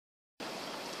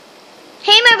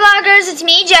Hey my bloggers, it's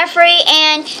me Jeffrey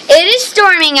and it is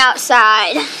storming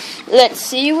outside. Let's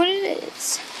see what it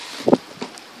is.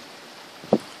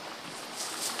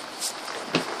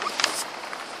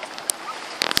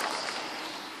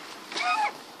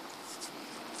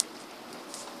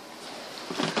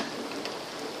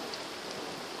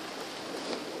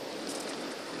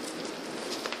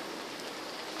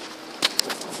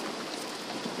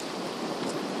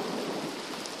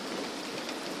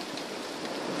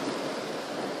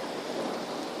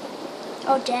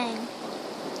 Oh dang.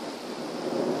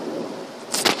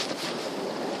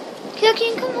 Can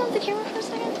you come hold the camera for a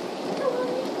second? Come on.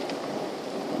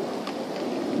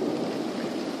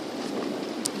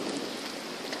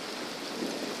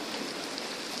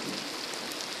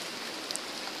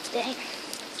 Dang.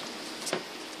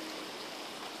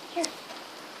 Here.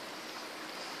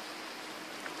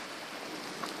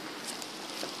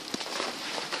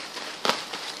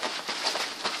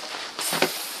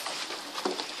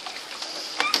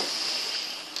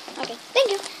 Okay, thank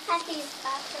you.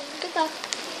 Good luck.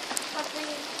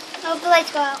 Hope the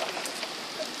lights go out.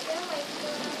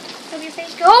 Hope your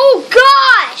face goes. Oh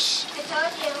gosh! I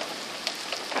told you.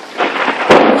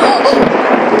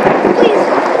 Please.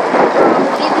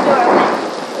 Leave the door open.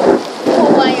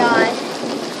 Oh my god.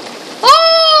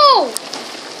 Oh!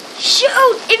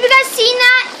 Shoot! If you guys seen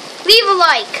that, leave a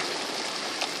like.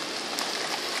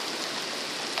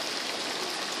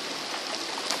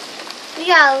 We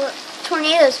got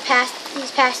tornadoes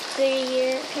these past 3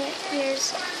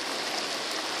 years.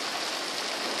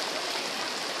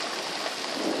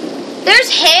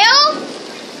 There's hail?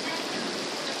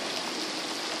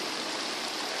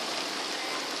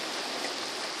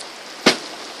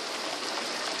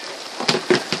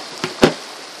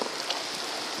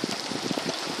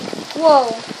 Whoa.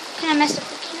 Kind of messed up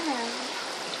the camera.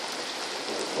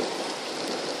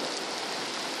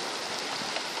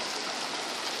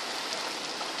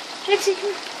 Trixie,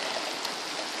 come here.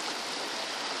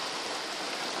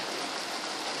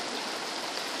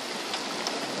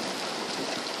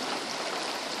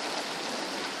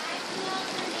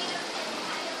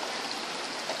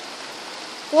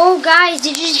 Whoa, guys,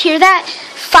 did you hear that?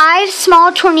 5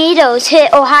 small tornadoes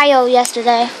hit Ohio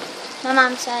yesterday, my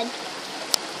mom said.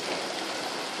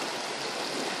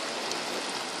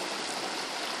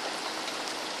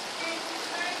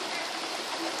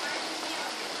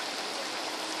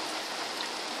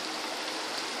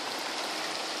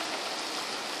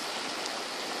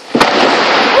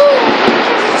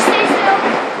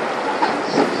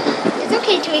 It's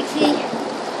okay, Trixie.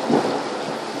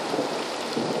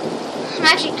 I'm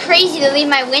actually crazy to leave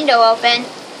my window open.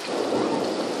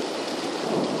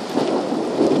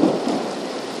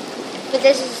 But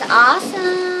this is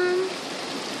awesome.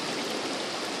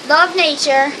 Love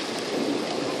nature.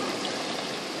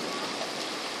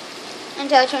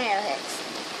 Until a tornado hits.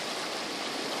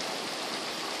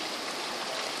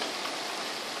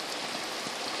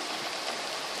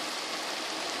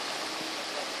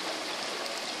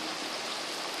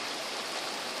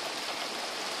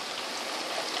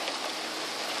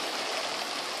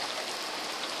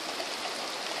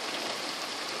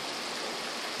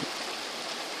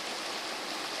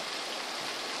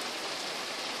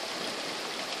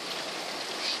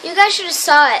 You guys should have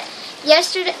saw it.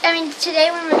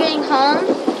 Today when we were getting home,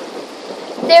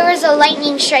 there was a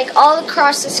lightning strike all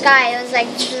across the sky. It was like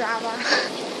drama.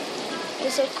 It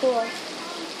was so cool.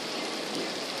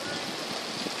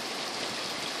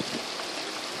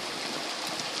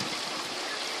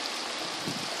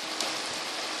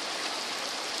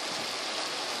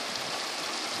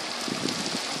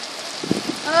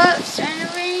 Oh, it's starting to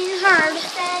rain hard.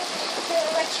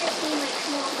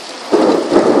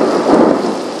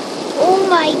 Oh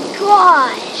my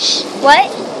gosh.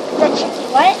 What? Electricity,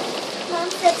 what?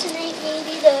 Mom said tonight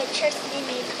maybe the electricity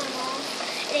may come off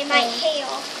and it might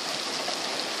hail.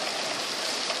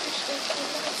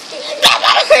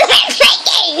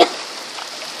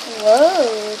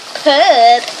 Whoa,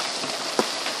 Pip.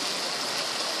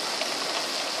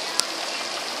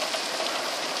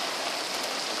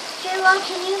 J-Lo,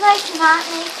 can you like not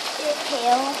make it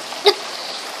hail?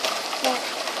 Yeah.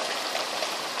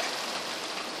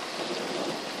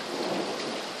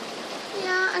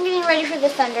 I'm getting ready for the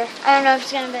thunder. I don't know if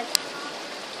it's gonna be.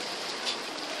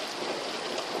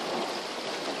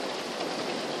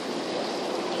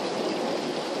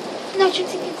 No,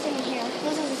 Trixie can stay in here.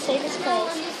 This is the safest No, place.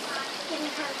 I'm just getting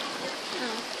her.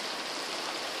 Oh.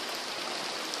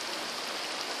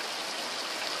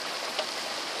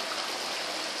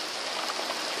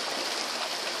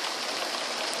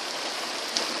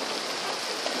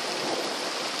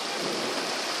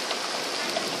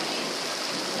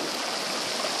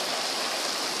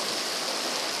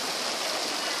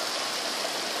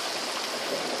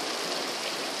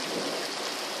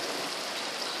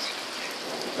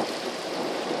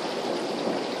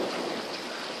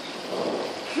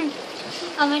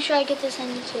 I'll make sure I get this on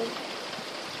YouTube.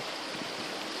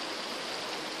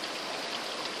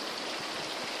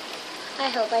 I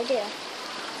hope I do.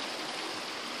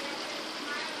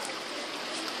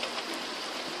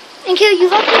 And Kayla, you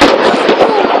left your, oh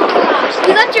my gosh,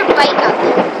 you left your bike out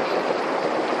there.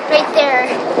 Right there.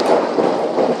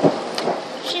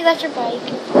 She left her bike.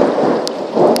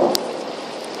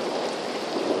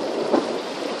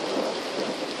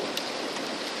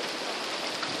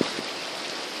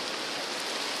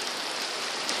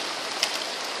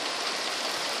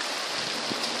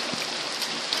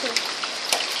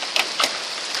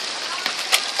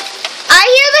 I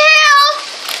hear the hail!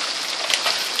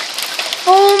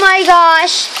 Oh my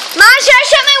gosh. Mom, should I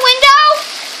shut my window?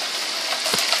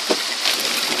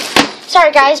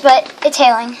 Sorry guys, but it's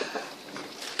hailing.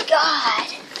 God.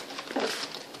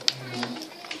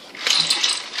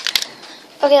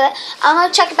 Okay, I'm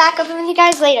gonna check it back open with you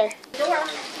guys later. Door.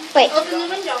 Wait. Open the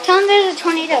window. Tell them there's a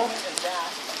tornado.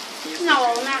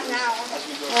 No, not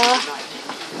now.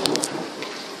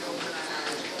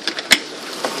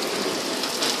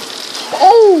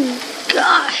 Oh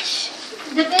gosh.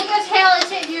 The biggest hail is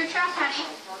hitting your truck, honey.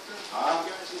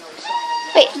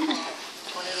 Wait.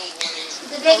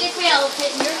 The biggest hail is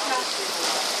hitting your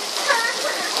truck.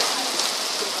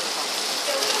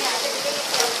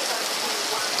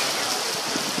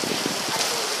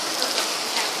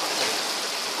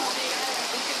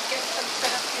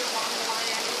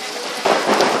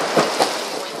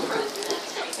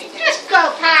 Just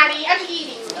go, Patty. I'm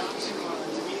eating.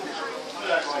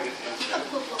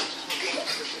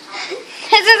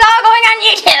 This is all going on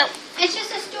YouTube. It's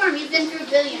just a storm. You've been through a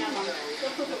billion of them.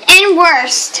 And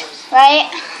worst, right?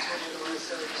 When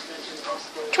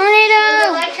the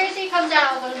Tornado. electricity comes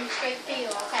out, I'll go straight for you,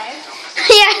 okay?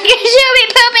 Yeah, because she'll be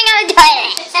pooping on the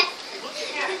toilet.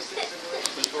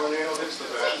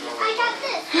 I got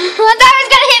this. I thought it was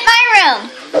going to hit my room.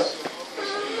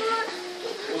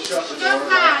 Go,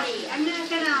 Patty. I'm not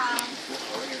gonna.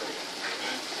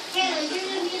 Kayla, you're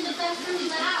gonna be in the best room in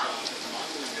the house.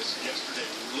 Yesterday,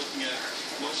 we were looking at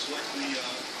most likely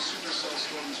supercell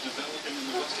storms developing in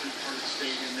the western part of the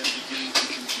state and then beginning to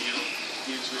congeal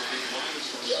into a big line of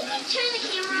storms. And then Turn the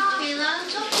camera off.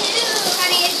 Kayla, don't do.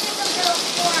 Honey, it's just a little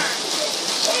storm.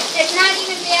 It's not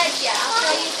even bad yet. I'll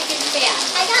tell you if it gets bad.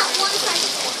 I got one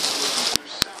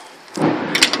question.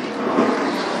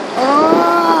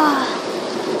 Oh.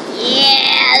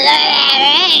 Yeah, look at that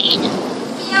rain.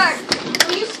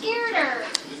 Are you scared her?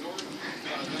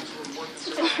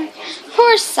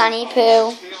 Poor Sunny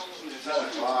Poo.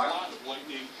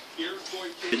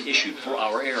 Been issued for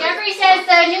our area. Jeffrey says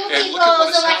the new And look at what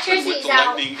people's has happened with electricity's the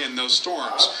out. lightning in those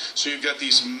storms. So you've got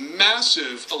these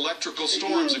massive electrical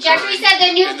storms. Jeffrey occurring, said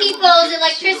the new and then we're people's beginning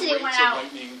to see the electricity rates went of out.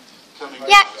 lightning coming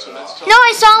Yeah. down. So that's No,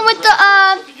 I saw him with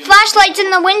the flashlights in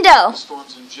the window.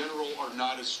 storms in general are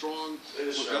not as strong. We're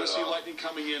going to see lightning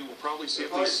coming in. We'll probably see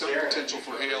at least some potential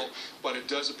for hail, but it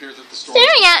does appear that the storms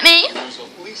Staring at me. lose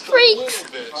at least a Freaks.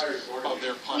 little bit of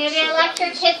their punch. Maybe So that electric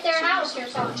means hit their house or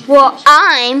something. Well,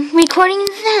 I'm recording a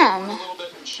them. little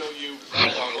bit and show you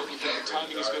what we think the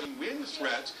timing is going to wind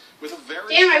threat with a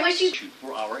very Damn, I wish you. Issued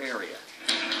for our area.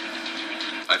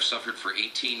 I've suffered for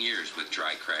 18 years with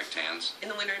dry, cracked hands. In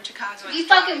the winter in Chicago. You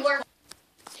fucking work.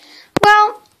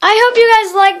 Well, I hope you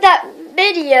guys liked that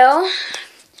video.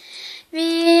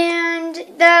 And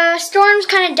the storm's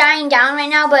kind of dying down right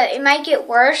now, but it might get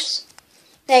worse.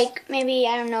 Like, maybe,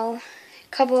 I don't know,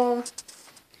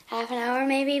 half an hour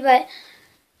maybe, but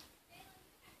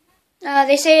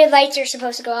they say lights are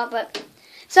supposed to go out, but,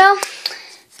 so,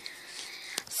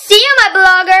 see you, my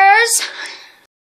bloggers!